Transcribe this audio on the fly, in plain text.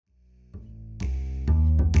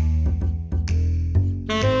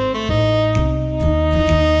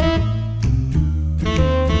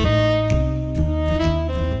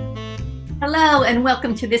and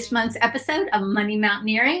welcome to this month's episode of Money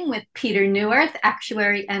Mountaineering with Peter Neuwirth,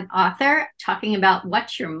 actuary and author, talking about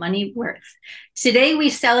what's your money worth. Today, we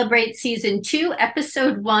celebrate season 2,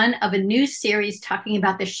 episode 1 of a new series talking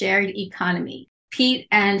about the shared economy. Pete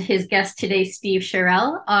and his guest today, Steve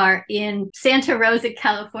Shirrell, are in Santa Rosa,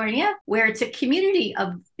 California, where it's a community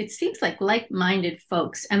of, it seems like-minded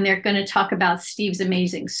folks. And they're going to talk about Steve's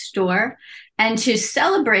amazing store. And to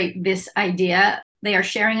celebrate this idea, they are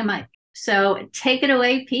sharing a mic. So take it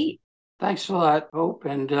away, Pete. Thanks a lot, Hope.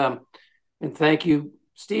 And thank you,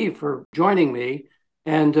 Steve, for joining me.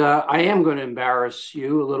 And I am going to embarrass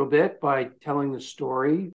you a little bit by telling the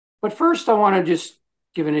story. But first, I want to just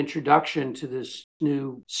give an introduction to this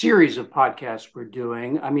new series of podcasts we're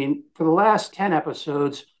doing. I mean, for the last 10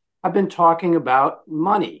 episodes, I've been talking about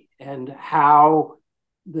money and how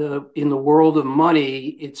in the world of money,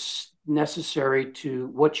 it's necessary to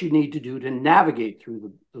what you need to do to navigate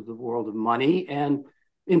through the world of money. And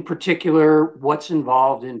in particular, what's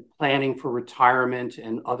involved in planning for retirement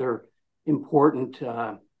and other important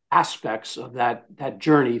aspects of that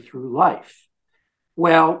journey through life.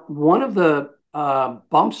 Well, one of the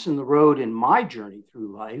bumps in the road in my journey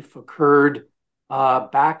through life occurred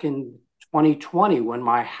back in 2020 when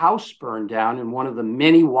my house burned down in one of the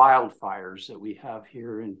many wildfires that we have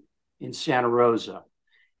here in Santa Rosa.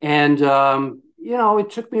 And, it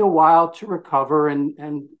took me a while to recover.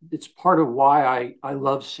 And it's part of why I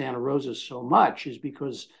love Santa Rosa so much, is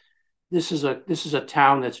because this is a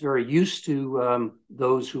town that's very used to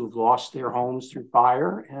those who have lost their homes through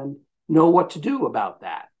fire and know what to do about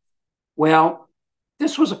that. Well,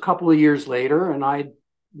 this was a couple of years later, and I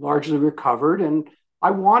largely recovered, and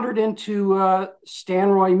I wandered into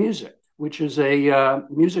Stanroy Music, which is a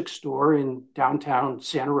music store in downtown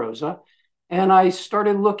Santa Rosa. And I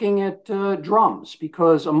started looking at drums,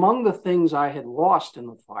 because among the things I had lost in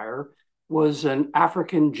the fire was an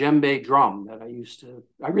African djembe drum that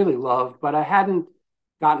I really loved, but I hadn't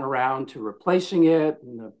gotten around to replacing it,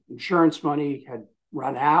 and the insurance money had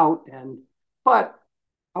run out. But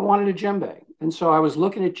I wanted a djembe. And so I was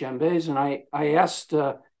looking at djembes, and I asked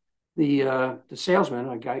the salesman,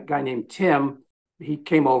 a guy named Tim. He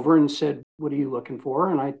came over and said, "What are you looking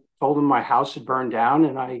for?" And I told him my house had burned down,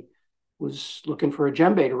 and I was looking for a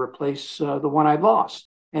djembe to replace the one I'd lost.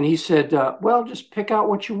 And he said, well, just pick out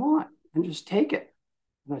what you want and just take it.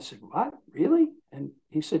 And I said, what, really? And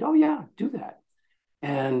he said, oh yeah, do that.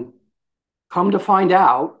 And come to find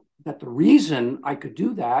out that the reason I could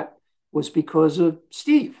do that was because of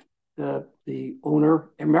Steve, the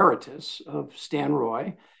owner emeritus of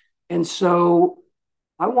Stanroy. And so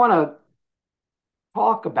I want to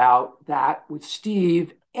talk about that with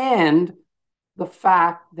Steve, and the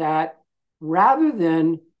fact that rather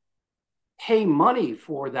than pay money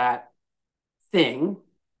for that thing,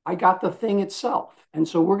 I got the thing itself. And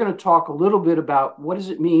so we're going to talk a little bit about what does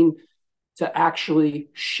it mean to actually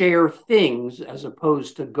share things as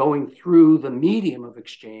opposed to going through the medium of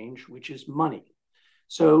exchange, which is money.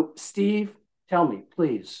 So Steve, tell me,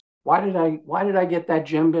 please, why did I get that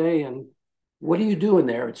djembe, and what are you doing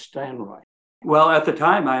there at Stanroy? Well, at the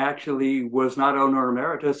time, I actually was not owner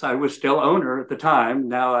emeritus. I was still owner at the time.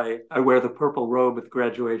 Now I wear the purple robe with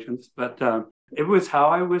graduations, but it was how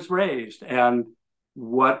I was raised and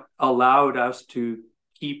what allowed us to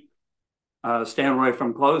keep Stanroy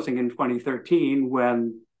from closing in 2013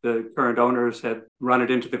 when the current owners had run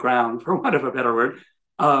it into the ground, for want of a better word,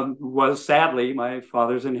 was sadly my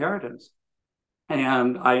father's inheritance.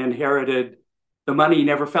 And I inherited, the money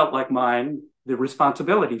never felt like mine. The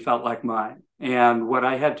responsibility felt like mine. And what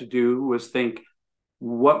I had to do was think,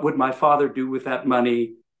 what would my father do with that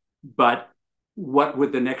money? But what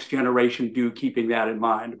would the next generation do keeping that in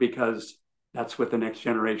mind? Because that's what the next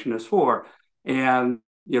generation is for. And,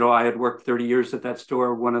 I had worked 30 years at that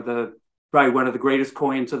store. Probably one of the greatest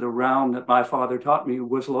coins of the realm that my father taught me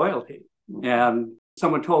was loyalty. And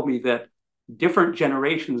someone told me that different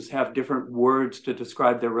generations have different words to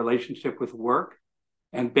describe their relationship with work.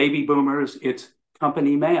 And baby boomers, it's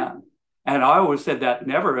company man. And I always said that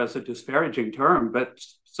never as a disparaging term, but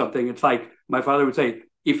something, it's like my father would say,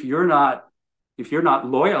 if you're not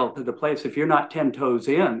loyal to the place, if you're not 10 toes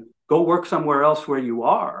in, go work somewhere else where you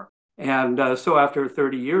are. And so after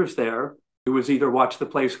 30 years there, it was either watch the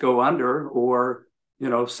place go under or,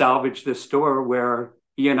 salvage this store where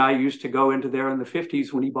he and I used to go into there in the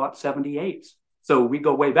 50s when he bought 78s. So we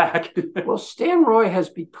go way back. Well, Stanroy has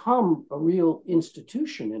become a real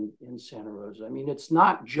institution in Santa Rosa. I mean, it's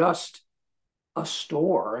not just a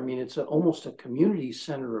store. I mean, it's almost a community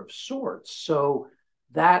center of sorts. So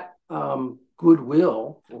that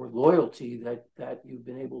goodwill or loyalty that you've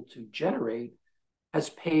been able to generate has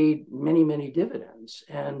paid many, many dividends.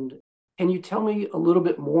 And can you tell me a little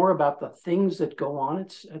bit more about the things that go on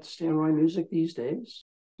at Stanroy Music these days?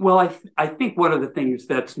 Well, I think one of the things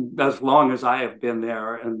that's, as long as I have been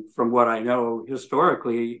there, and from what I know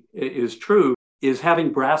historically is true, is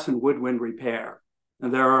having brass and woodwind repair.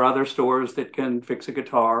 And there are other stores that can fix a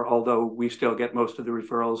guitar, although we still get most of the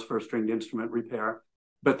referrals for stringed instrument repair.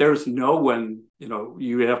 But there's no one,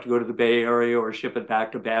 you have to go to the Bay Area or ship it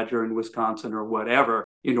back to Badger in Wisconsin or whatever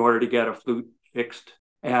in order to get a flute fixed.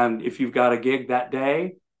 And if you've got a gig that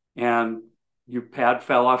day and your pad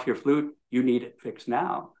fell off your flute, you need it fixed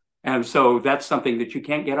now. And so that's something that you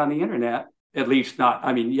can't get on the internet, at least not.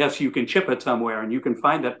 I mean, yes, you can chip it somewhere and you can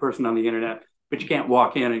find that person on the internet, but you can't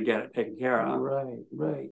walk in and get it taken care of.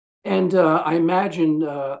 Right. And I imagine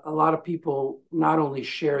a lot of people not only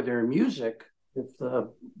share their music with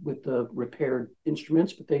the repaired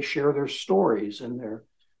instruments, but they share their stories and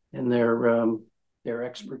their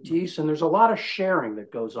expertise. And there's a lot of sharing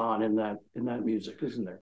that goes on in that music, isn't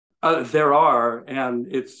there? There are, and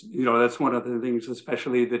it's, that's one of the things,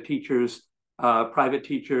 especially the teachers, private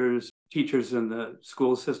teachers in the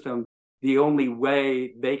school system. The only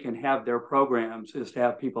way they can have their programs is to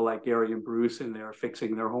have people like Gary and Bruce in there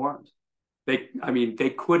fixing their horns. They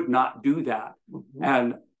could not do that. Mm-hmm.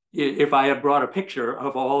 And if I had brought a picture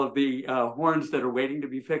of all of the horns that are waiting to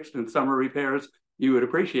be fixed in summer repairs, you would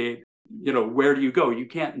appreciate, where do you go? You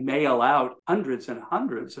can't mail out hundreds and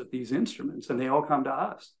hundreds of these instruments, and they all come to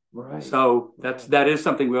us. Right. So that is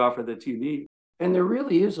something we offer that's unique. And there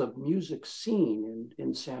really is a music scene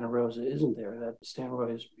in Santa Rosa, isn't there, that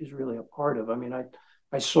Stanroy is really a part of? I mean,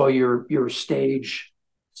 I saw your stage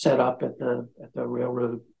set up at the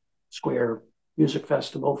Railroad Square Music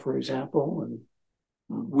Festival, for example. And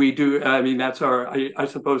we do. I mean, that's I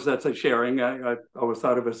suppose that's a sharing. I always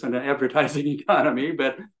thought of us in an advertising economy,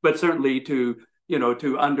 but certainly to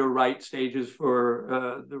underwrite stages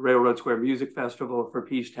for the Railroad Square Music Festival, for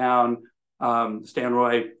Peacetown.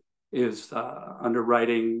 Stanroy is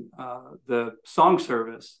underwriting the song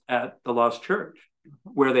service at the Lost Church,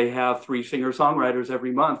 where they have 3 singer-songwriters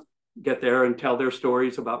every month get there and tell their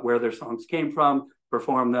stories about where their songs came from,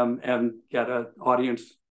 perform them, and get an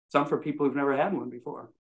audience, some for people who've never had one before.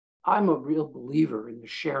 I'm a real believer in the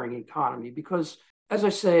sharing economy because, as I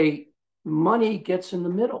say, money gets in the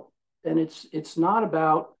middle. And it's not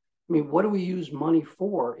about, what do we use money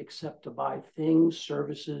for except to buy things,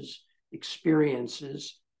 services,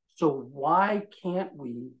 experiences? So why can't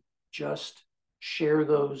we just share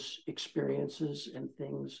those experiences and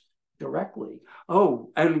things directly?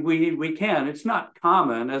 Oh, and we can. It's not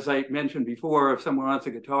common. As I mentioned before, if someone wants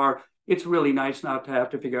a guitar, it's really nice not to have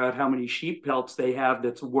to figure out how many sheep pelts they have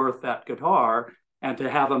that's worth that guitar, and to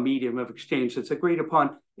have a medium of exchange that's agreed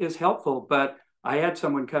upon is helpful. But I had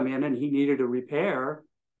someone come in and he needed a repair,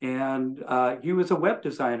 and he was a web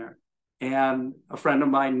designer, and a friend of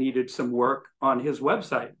mine needed some work on his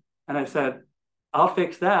website. And I said, I'll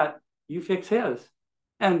fix that, you fix his.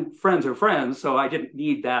 And friends are friends, so I didn't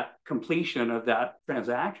need that completion of that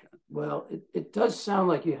transaction. Well, it does sound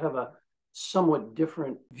like you have a somewhat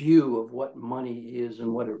different view of what money is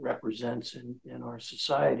and what it represents in our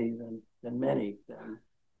society than many.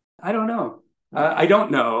 I don't know. I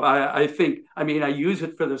don't know. I think, I use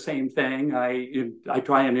it for the same thing. I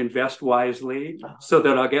try and invest wisely so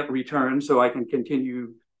that I'll get returns, so I can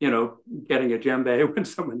continue, getting a djembe when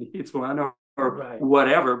someone needs one or right.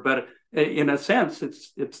 Whatever. But in a sense,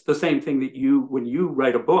 it's the same thing that when you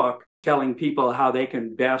write a book telling people how they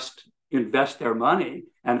can best invest their money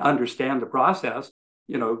and understand the process,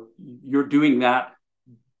 you're doing that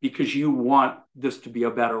because you want this to be a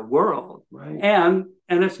better world. Right. And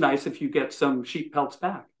it's nice if you get some sheep pelts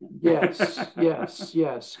back. Yes.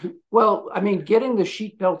 Well, getting the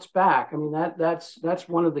sheep pelts back, that's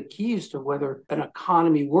one of the keys to whether an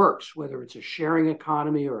economy works, whether it's a sharing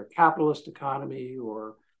economy or a capitalist economy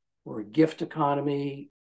or a gift economy.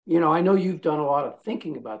 I know you've done a lot of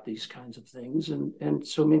thinking about these kinds of things. And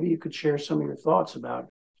so maybe you could share some of your thoughts about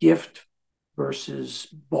gift versus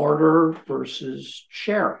barter versus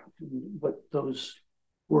sharing, what those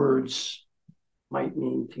words might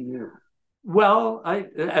mean to you. Well,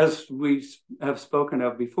 as we have spoken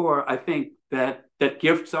of before, I think that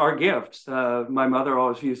gifts are gifts. My mother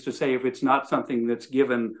always used to say, if it's not something that's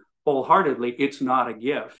given wholeheartedly, it's not a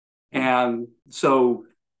gift. And so,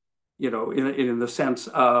 in the sense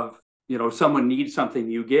of, someone needs something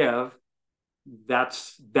you give,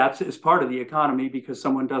 that's is part of the economy because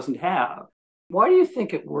someone doesn't have. Why do you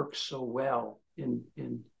think it works so well in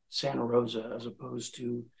Santa Rosa as opposed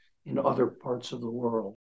to in other parts of the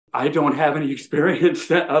world? I don't have any experience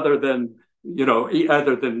other than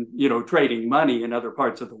other than, trading money in other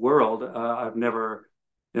parts of the world. I've never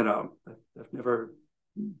been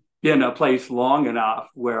a place long enough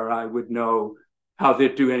where I would know how they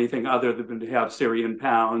do anything other than to have Syrian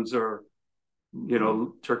pounds or,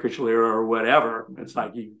 Turkish lira or whatever. It's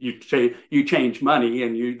like you change money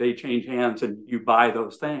and they change hands and you buy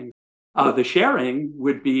those things. The sharing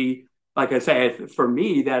would be, like I say, for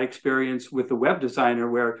me, that experience with the web designer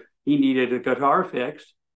where he needed a guitar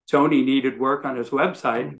fixed, Tony needed work on his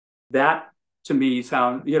website. That to me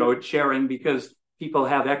it's sharing because people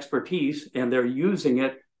have expertise and they're using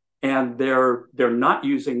it and they're not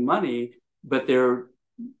using money, but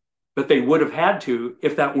they would have had to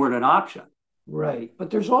if that weren't an option. Right.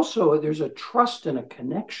 But there's a trust and a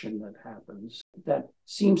connection that happens that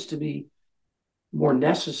seems to be more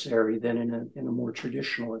necessary than in a more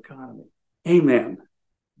traditional economy. Amen.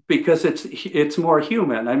 Because it's more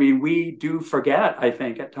human. I mean, we do forget, I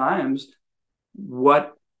think, at times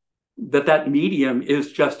that medium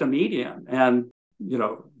is just a medium. And,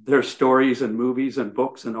 there's stories and movies and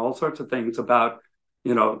books and all sorts of things about,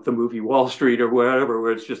 the movie Wall Street or whatever,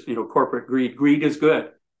 where it's just, corporate greed. Greed is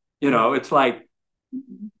good. It's like,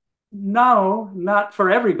 no, not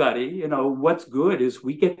for everybody. What's good is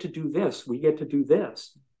we get to do this. We get to do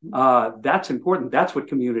this. That's important. That's what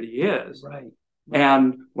community is. Right.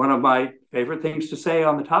 And one of my favorite things to say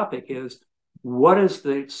on the topic is, what is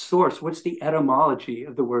the source? What's the etymology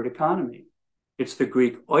of the word economy? It's the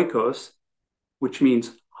Greek oikos, which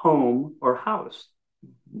means home or house.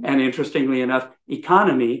 And interestingly enough,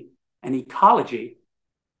 economy and ecology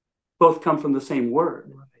both come from the same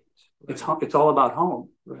word. Right. It's all about home.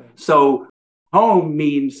 Right. So home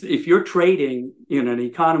means if you're trading in an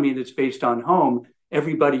economy that's based on home,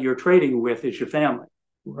 everybody you're trading with is your family.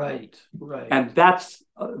 Right. And that's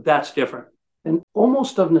different. And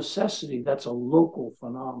almost of necessity, that's a local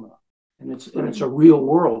phenomenon, and it's a real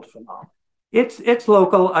world phenomenon. It's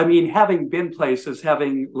local. I mean, having been places,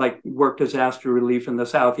 having worked disaster relief in the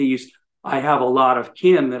Southeast, I have a lot of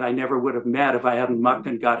kin that I never would have met if I hadn't mucked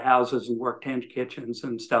and got houses and worked tent kitchens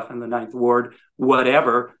and stuff in the Ninth Ward,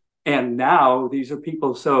 whatever. And now these are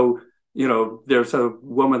people. So, there's a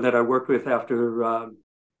woman that I worked with after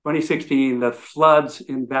 2016, the floods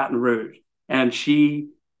in Baton Rouge, and she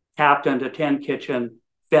captained a tent kitchen,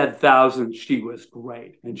 fed thousands. She was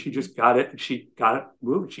great. And she just got it. She got it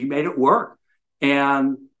moved. She made it work.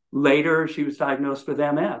 And later she was diagnosed with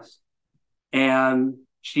MS. And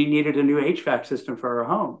she needed a new HVAC system for her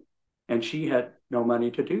home. And she had no money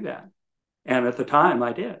to do that. And at the time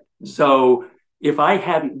I did. So if I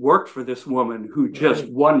hadn't worked for this woman who just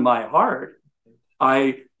won my heart,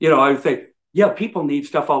 I would think, yeah, people need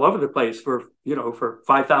stuff all over the place for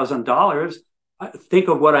 $5,000. Think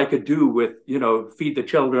of what I could do with, feed the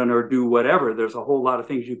children or do whatever. There's a whole lot of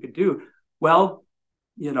things you could do. Well,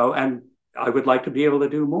 and I would like to be able to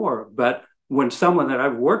do more. But when someone that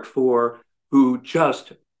I've worked for who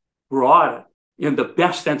just brought it in the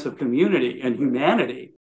best sense of community and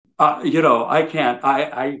humanity, I can't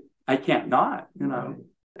not.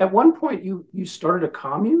 At one point, you started a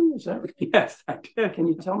commune. Is that right? Yes, I did. Can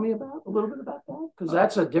you tell me a little bit about that? Because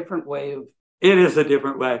that's a different way of. It is a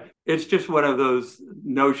different way. It's just one of those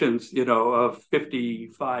notions, of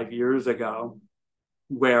 55 years ago,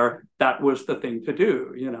 where that was the thing to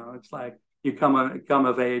do. It's like you come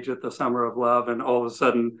of age at the summer of love, and all of a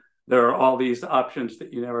sudden there are all these options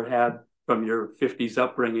that you never had from your 50s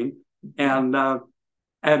upbringing, and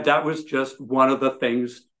that was just one of the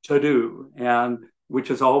things to do. And which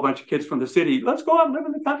is a whole bunch of kids from the city. Let's go out and live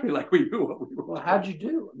in the country like we knew what we were. Well, how'd you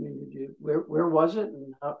do? I mean, where was it,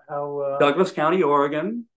 and how? Douglas County,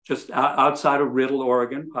 Oregon, just outside of Riddle,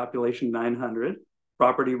 Oregon, population 900,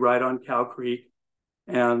 property right on Cow Creek,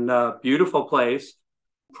 and beautiful place.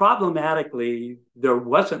 Problematically,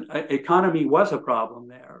 economy was a problem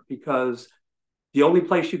there because the only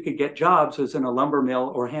place you could get jobs is in a lumber mill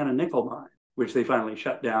or Hannah nickel mine, which they finally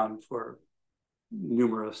shut down for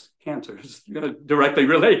numerous cancers directly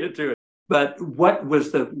related to it. But what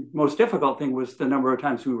was the most difficult thing was the number of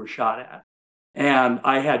times we were shot at. And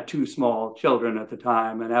I had 2 small children at the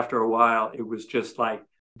time. And after a while, it was just like,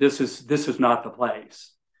 this is not the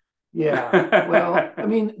place. Yeah. Well, I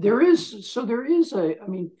mean,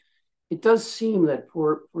 it does seem that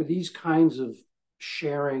for these kinds of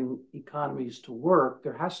sharing economies to work,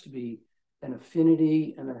 there has to be an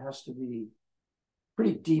affinity and there has to be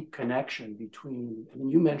pretty deep connection between,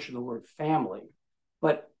 you mentioned the word family,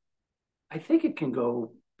 but I think it can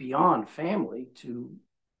go beyond family to,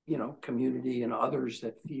 community and others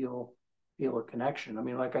that feel a connection. I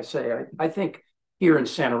mean, like I say, I think here in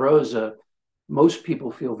Santa Rosa, most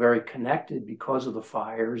people feel very connected because of the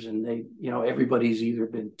fires, and everybody's either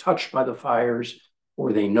been touched by the fires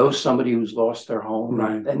or they know somebody who's lost their home.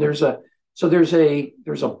 Right. And there's a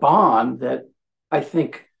bond that I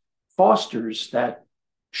think fosters that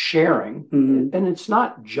sharing. Mm-hmm. And it's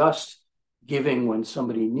not just giving when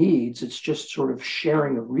somebody needs, it's just sort of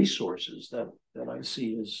sharing of resources that I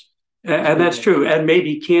see as. And that's true. And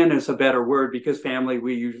maybe kin is a better word, because family,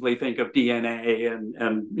 we usually think of DNA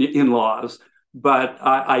and in-laws. But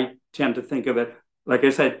I tend to think of it, like I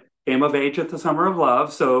said, came of age at the Summer of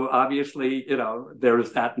Love. So obviously, there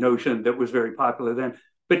was that notion that was very popular then.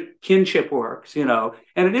 But kinship works, and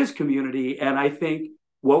it is community. And I think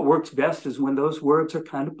what works best is when those words are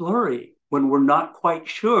kind of blurry, when we're not quite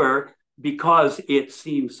sure because it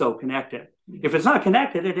seems so connected. If it's not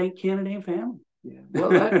connected, it ain't kin, it ain't family. Yeah. Well,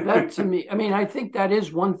 that to me, I mean, I think that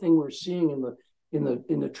is one thing we're seeing in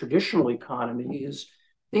the traditional economy is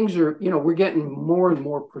things are, we're getting more and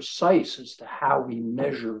more precise as to how we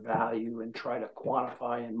measure value and try to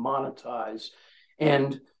quantify and monetize.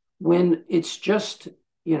 And when it's just,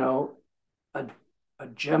 a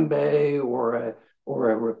djembe or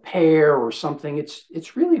a repair or something,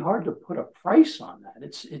 it's really hard to put a price on that.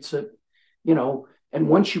 It's a, and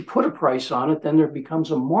once you put a price on it, then there becomes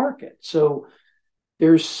a market. So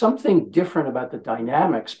there's something different about the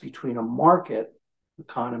dynamics between a market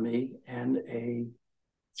economy and a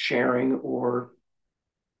sharing or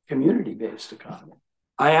community-based economy.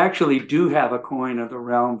 I actually do have a coin of the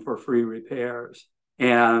realm for free repairs.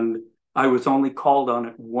 And I was only called on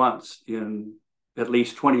it once in at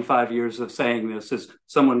least 25 years of saying this, is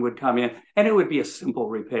someone would come in and it would be a simple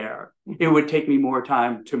repair. It would take me more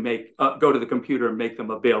time to go to the computer and make them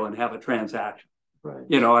a bill and have a transaction. Right.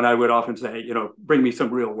 And I would often say, bring me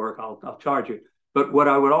some real work, I'll charge you. But what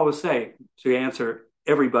I would always say to answer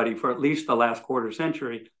everybody for at least the last quarter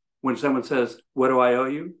century, when someone says, what do I owe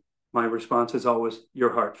you? My response is always,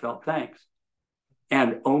 your heartfelt thanks.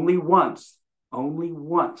 And only once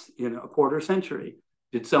in a quarter century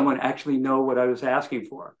did someone actually know what I was asking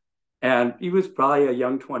for. And he was probably a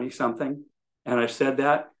young 20-something. And I said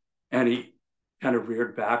that, and he kind of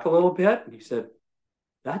reared back a little bit. And he said,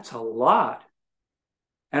 that's a lot.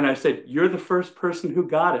 And I said, you're the first person who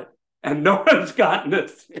got it. And no one's gotten it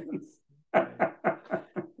since.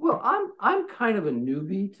 Well, I'm kind of a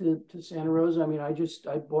newbie to Santa Rosa. I mean, I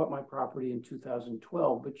bought my property in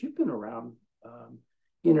 2012, but you've been around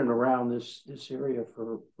in and around this area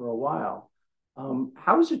for a while.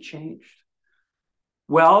 How has it changed?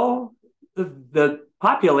 Well, the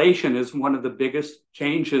population is one of the biggest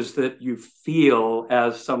changes that you feel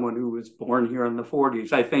as someone who was born here in the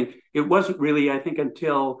 40s. I think it wasn't really,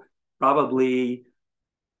 until probably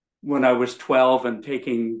when I was 12 and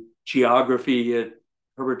taking geography at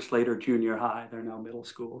Herbert Slater Junior High. They're now middle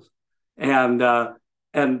schools. And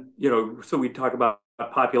so we talk about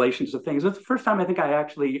populations of things. It's the first time I think I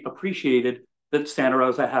actually appreciated that Santa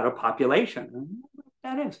Rosa had a population.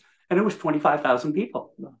 That is. And it was 25,000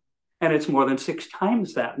 people. And it's more than 6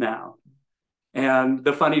 times that now. And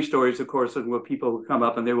the funny stories, of course, are when people will come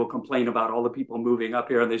up and they will complain about all the people moving up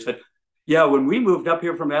here. And they said, yeah, when we moved up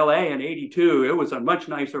here from LA in 82, it was a much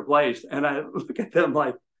nicer place. And I look at them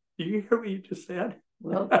like, do you hear what you just said?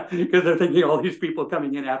 Well, because they're thinking all these people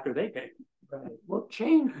coming in after they came. Right. Well,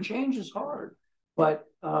 change is hard, but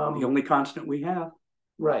the only constant we have.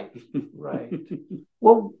 Right. Right.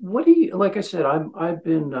 Well, what do you, like I said, I've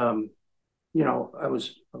been, I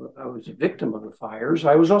was a victim of the fires.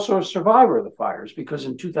 I was also a survivor of the fires because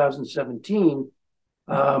in 2017,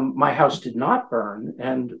 my house did not burn.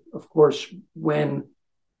 And of course, when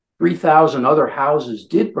 3,000 other houses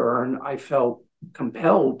did burn, I felt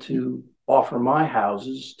compelled to offer my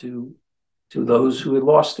houses to those who had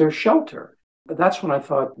lost their shelter. That's when I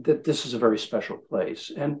thought that this is a very special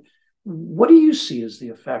place. And what do you see as the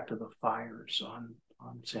effect of the fires on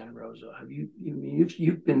Santa Rosa? Have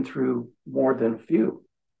you've been through more than a few?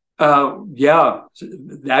 Yeah,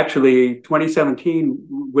 actually, 2017,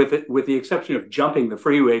 with the exception of jumping the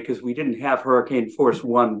freeway because we didn't have Hurricane Force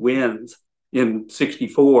 1 winds in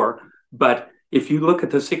 '64. But if you look at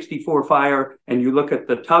the '64 fire and you look at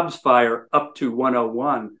the Tubbs fire up to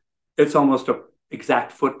 101, it's almost an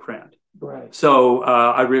exact footprint. Right. So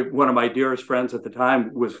one of my dearest friends at the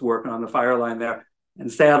time was working on the fire line there.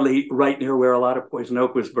 And sadly, right near where a lot of poison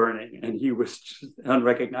oak was burning, and he was just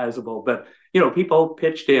unrecognizable. But, people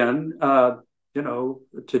pitched in, to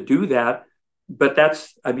do that. But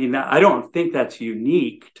I don't think that's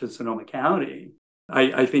unique to Sonoma County.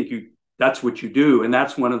 I think that's what you do. And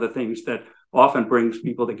that's one of the things that often brings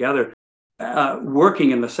people together.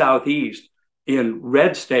 Working in the Southeast, in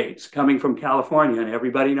red states coming from California, and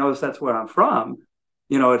everybody knows that's where I'm from,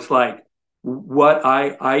 it's like what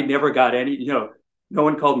I never got any, no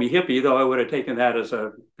one called me hippie, though I would have taken that as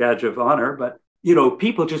a badge of honor. But,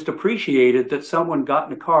 people just appreciated that someone got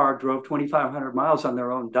in a car, drove 2,500 miles on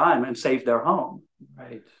their own dime and saved their home.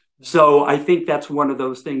 Right. So I think that's one of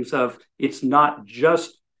those things of, it's not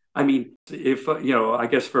just, if, I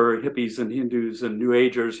guess for hippies and Hindus and New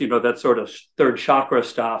Agers, that sort of third chakra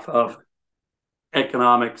stuff of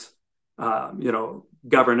economics,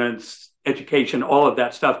 governance, education, all of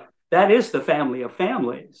that stuff, that is the family of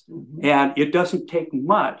families. Mm-hmm. And it doesn't take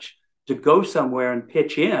much to go somewhere and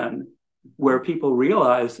pitch in where people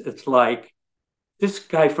realize it's like, this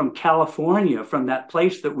guy from California, from that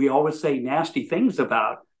place that we always say nasty things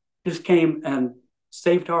about, just came and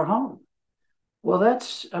saved our home. Well,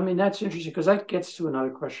 that's interesting, because that gets to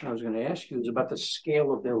another question I was going to ask you, is about the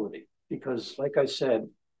scalability. Because like I said,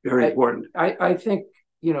 very important. I think,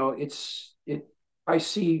 I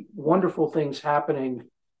see wonderful things happening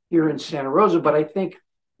here in Santa Rosa, but I think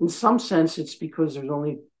in some sense it's because there's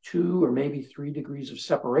only 2 or maybe 3 degrees of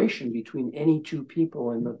separation between any 2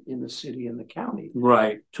 people in the city and the county.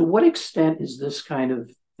 Right. To what extent is this kind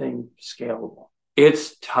of thing scalable?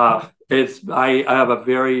 It's tough. I have a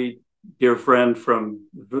very dear friend from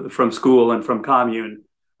school and from commune,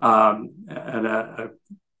 and a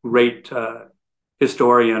great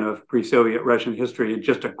historian of pre-Soviet Russian history, and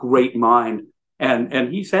just a great mind.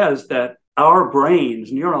 And he says that our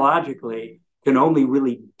brains neurologically can only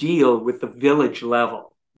really deal with the village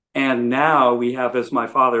level. And now we have, as my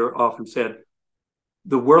father often said,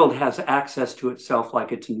 the world has access to itself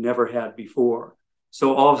like it's never had before.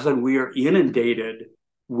 So all of a sudden we are inundated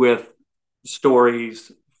with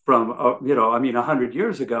stories from, 100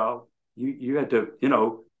 years ago, you had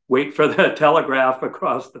to, wait for the telegraph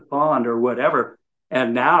across the pond or whatever.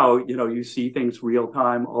 And now, you see things real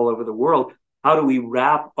time all over the world. How do we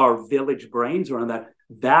wrap our village brains around that?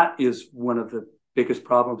 That is one of the biggest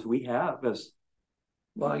problems we have.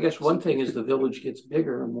 Well, I guess one thing is the village gets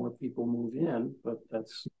bigger and more people move in, but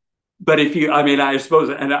that's... But if you, I suppose,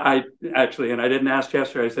 and I didn't ask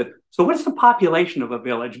yesterday, I said, so what's the population of a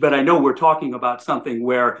village? But I know we're talking about something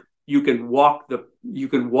where you can walk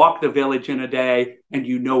the village in a day and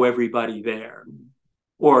everybody there.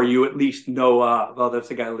 Or you at least know, that's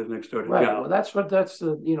the guy who lives next door to right. Joe. Well, that's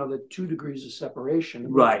the 2 degrees of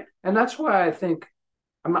separation. Right. And that's why I think,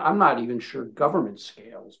 I'm not even sure government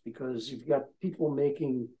scales, because you've got people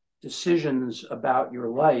making decisions about your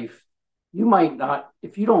life. You might not,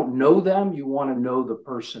 if you don't know them, you want to know the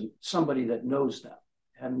person, somebody that knows them.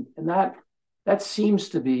 And that seems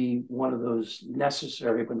to be one of those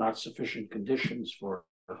necessary but not sufficient conditions for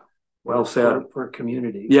a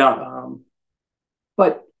community. Yeah.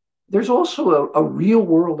 But there's also a real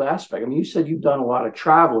world aspect. You said you've done a lot of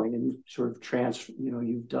traveling and sort of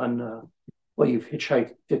you've done, you've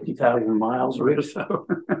hitchhiked 50,000 miles or so.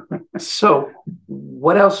 So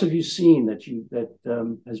what else have you seen that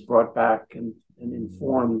has brought back and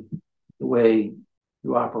informed the way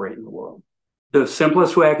you operate in the world? The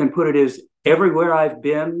simplest way I can put it is, everywhere I've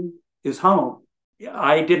been is home.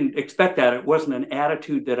 I didn't expect that. It wasn't an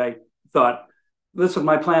attitude that I thought, this is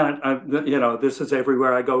my planet, this is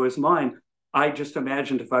everywhere I go is mine. I just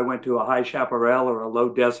imagined if I went to a high chaparral or a low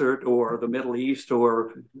desert or the Middle East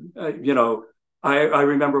or, I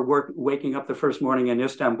remember waking up the first morning in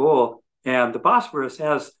Istanbul, and the Bosphorus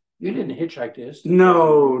has... You didn't hitchhike to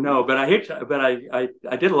Istanbul? No, but I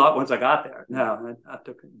did a lot once I got there. No, I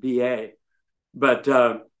took a BA. But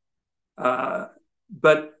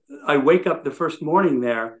I wake up the first morning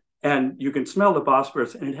there, and you can smell the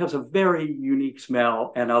Bosphorus, and it has a very unique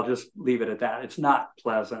smell, and I'll just leave it at that. It's not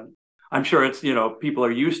pleasant. I'm sure it's, people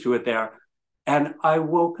are used to it there. And I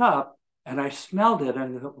woke up, and I smelled it,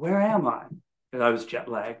 and I thought, where am I? Because I was jet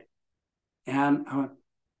lagged. And I went,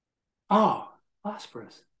 oh,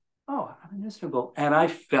 Bosphorus. Oh, I'm in Istanbul. And I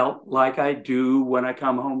felt like I do when I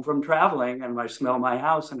come home from traveling, and I smell my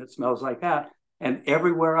house, and it smells like that. And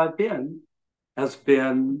everywhere I've been has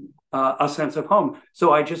been a sense of home.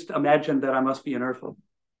 So I just imagined that I must be an earthling.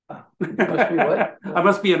 Must be what? I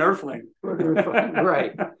must be an earthling.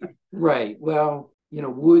 Right. Well,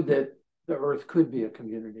 would that the earth could be a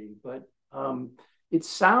community, but it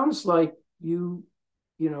sounds like you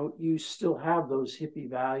still have those hippie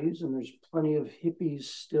values, and there's plenty of hippies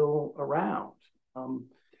still around.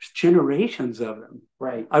 There's generations of them.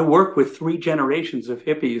 Right. I work with 3 generations of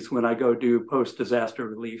hippies when I go do post-disaster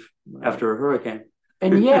relief after a hurricane.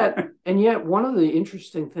 And yet, one of the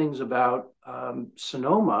interesting things about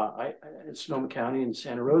Sonoma County and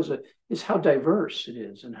Santa Rosa is how diverse it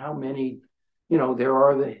is, and how many, there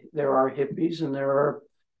are hippies, and there are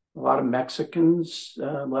a lot of Mexicans,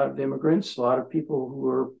 a lot of immigrants, a lot of people who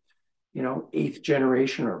are, eighth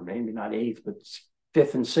generation, or maybe not eighth, but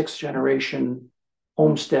fifth and sixth generation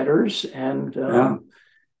homesteaders, and a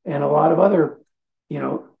lot of other,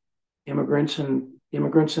 immigrants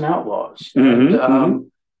and outlaws.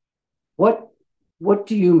 And what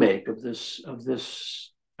do you make of this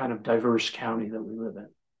kind of diverse county that we live in?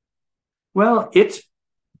 Well,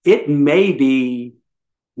 it may be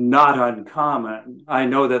not uncommon. I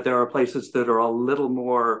know that there are places that are a little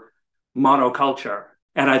more monoculture,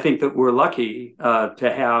 and I think that we're lucky to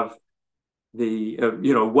have the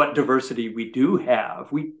what diversity we do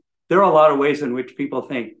have. There are a lot of ways in which people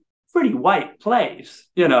think pretty white place,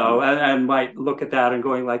 and might look at that and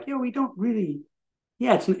going like, we don't really.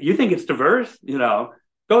 Yeah, you think it's diverse, go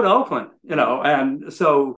to Oakland, and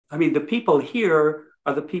so I mean the people here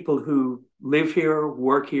are the people who live here,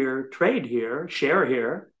 work here, trade here, share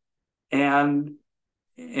here, and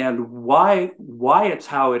why it's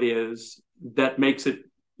how it is that makes it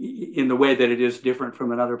in the way that it is different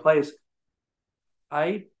from another place.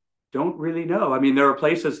 I don't really know. I mean, there are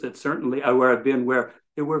places that certainly where I've been where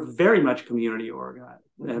they were very much community organized,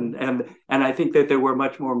 and I think that they were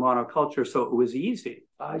much more monoculture, so it was easy.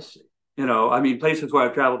 I see. I mean, places where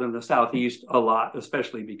I've traveled in the Southeast a lot,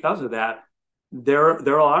 especially because of that. There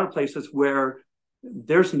are a lot of places where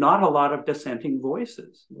there's not a lot of dissenting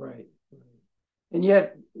voices. Right. And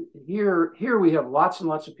yet here we have lots and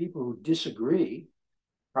lots of people who disagree,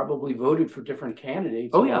 probably voted for different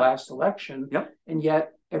candidates in the last election. Yep. And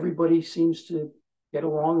yet everybody seems to get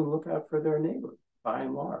along and look out for their neighbor, by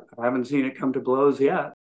and large. I haven't seen it come to blows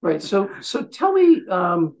yet. Right. So tell me,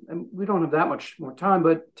 and we don't have that much more time,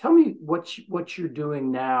 but tell me what you're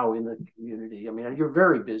doing now in the community. I mean, you're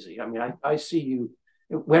very busy. I mean, I see you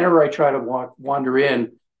whenever I try to wander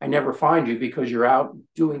in, I never find you because you're out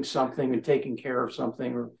doing something and taking care of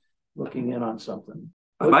something or looking in on something.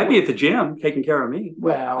 I might be at the gym taking care of me.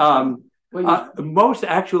 Well, most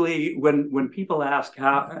actually, when people ask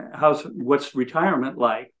what's retirement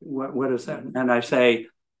like, what is that, and I say,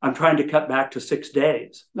 I'm trying to cut back to 6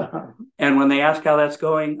 days. And when they ask how that's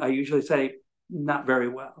going, I usually say, not very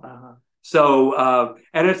well. So,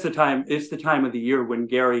 and it's the time of the year when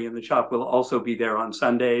Gary in the shop will also be there on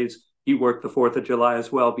Sundays. He worked the 4th of July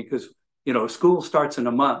as well because, school starts in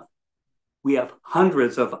a month. We have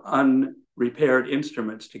hundreds of unrepaired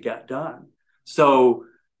instruments to get done. So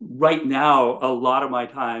right now, a lot of my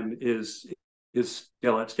time is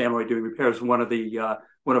still at Stanroy doing repairs.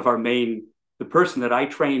 The person that I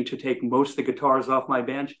trained to take most of the guitars off my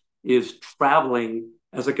bench is traveling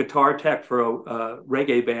as a guitar tech for a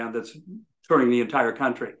reggae band that's touring the entire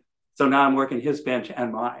country. So now I'm working his bench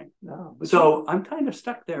and mine. No, so I'm kind of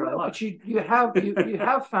stuck there a lot. But you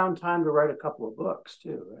have found time to write a couple of books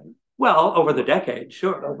too, right? Well, over the decade,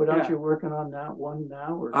 sure. Oh, but aren't you working on that one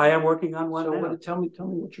now? Or... I am working on one now. Tell me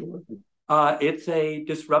what you're working on. It's a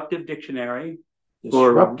disruptive dictionary.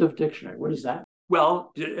 Disruptive dictionary. What is that?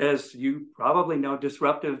 Well, as you probably know,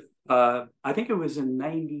 disruptive, I think it was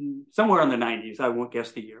somewhere in the 90s. I won't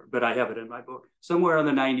guess the year, but I have it in my book. Somewhere in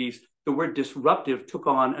the 90s, the word disruptive took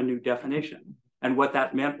on a new definition. And what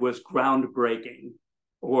that meant was groundbreaking,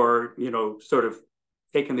 or, sort of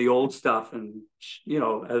taking the old stuff and,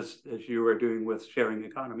 as you were doing with sharing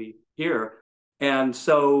economy here. And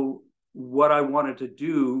so what I wanted to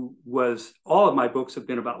do was, all of my books have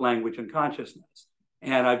been about language and consciousness.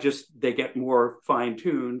 And they get more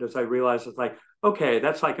fine-tuned as I realize it's like, okay,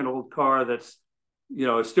 that's like an old car that's,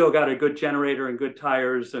 it's still got a good generator and good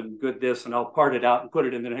tires and good this, and I'll part it out and put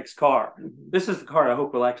it in the next car. This is the car I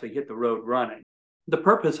hope will actually hit the road running. The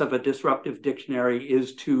purpose of a disruptive dictionary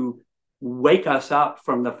is to wake us up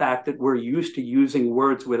from the fact that we're used to using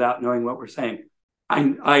words without knowing what we're saying.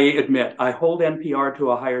 I admit, I hold NPR to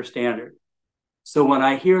a higher standard. So when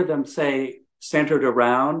I hear them say centered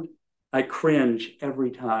around, I cringe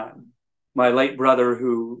every time. My late brother,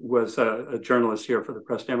 who was a journalist here for the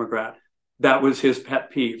Press Democrat, that was his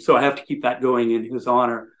pet peeve. So I have to keep that going in his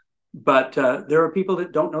honor. But there are people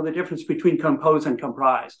that don't know the difference between compose and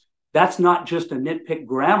comprise. That's not just a nitpick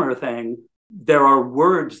grammar thing. There are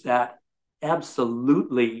words that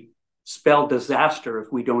absolutely spell disaster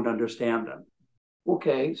if we don't understand them.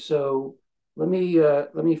 Okay, so let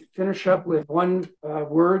me finish up with one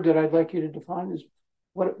word that I'd like you to define. Is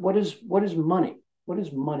what is money? What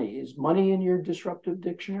is money? Is money in your disruptive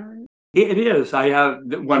dictionary? It is. I have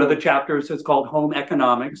one of the chapters is called Home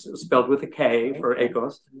Economics, spelled with a K for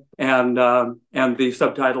Ecos, and the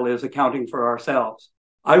subtitle is Accounting for Ourselves.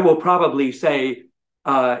 I will probably say,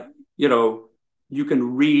 you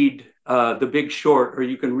can read The Big Short, or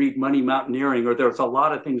you can read Money Mountaineering, or there's a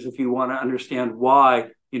lot of things if you want to understand why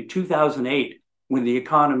in 2008, when the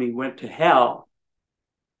economy went to hell,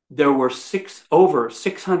 there were over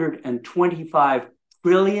 $625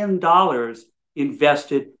 trillion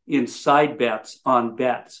invested in side bets on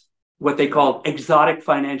bets, what they call exotic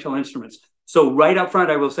financial instruments. So right up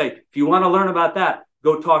front, I will say, if you want to learn about that,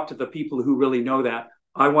 go talk to the people who really know that.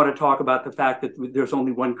 I want to talk about the fact that there's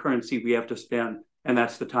only one currency we have to spend, and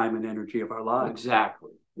that's the time and energy of our lives.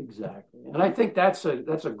 Exactly. And I think that's a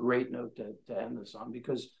great note to end this on,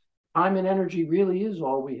 because time and energy really is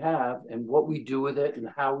all we have, and what we do with it and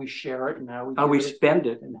how we share it and how we spend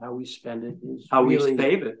it and how we spend it is how really, we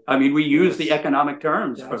save it. I mean, we use the economic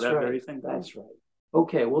terms for that very thing. That's right.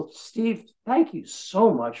 Okay, well, Steve, thank you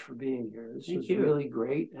so much for being here. This was really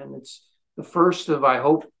great, and it's the first of, I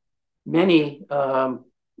hope, many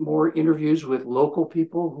more interviews with local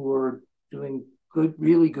people who are doing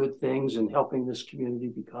really good things and helping this community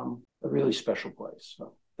become a really special place.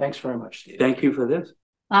 So thanks very much, Steve. Thank you for this.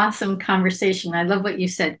 Awesome conversation. I love what you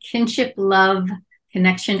said. Kinship, love,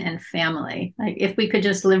 connection, and family. Like, if we could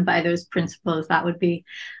just live by those principles, that would be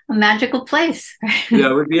a magical place.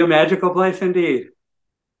 That would be a magical place indeed.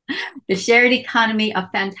 The Shared Economy, a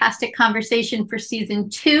fantastic conversation for season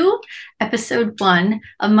 2, episode 1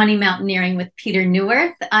 of Money Mountaineering with Peter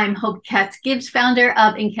Neuwirth. I'm Hope Katz-Gibbs, founder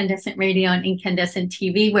of Incandescent Radio and Incandescent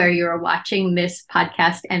TV, where you're watching this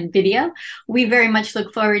podcast and video. We very much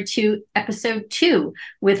look forward to episode 2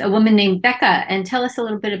 with a woman named Becca. And tell us a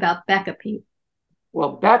little bit about Becca, Pete.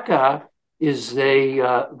 Well, Becca is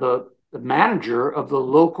the manager of the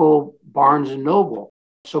local Barnes & Noble.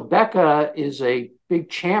 So Becca is a big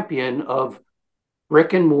champion of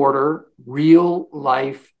brick and mortar, real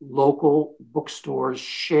life, local bookstores,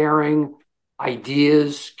 sharing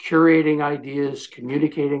ideas, curating ideas,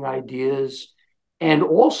 communicating ideas, and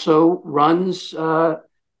also runs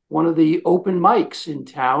one of the open mics in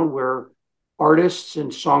town where artists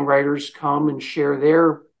and songwriters come and share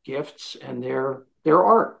their gifts and their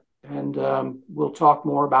art. And we'll talk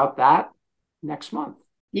more about that next month.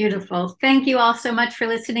 Beautiful. Thank you all so much for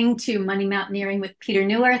listening to Money Mountaineering with Peter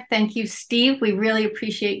Neuwirth. Thank you, Steve. We really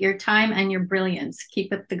appreciate your time and your brilliance.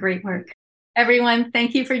 Keep up the great work. Everyone,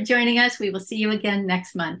 thank you for joining us. We will see you again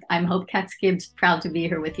next month. I'm Hope Katz-Gibbs, proud to be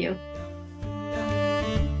here with you.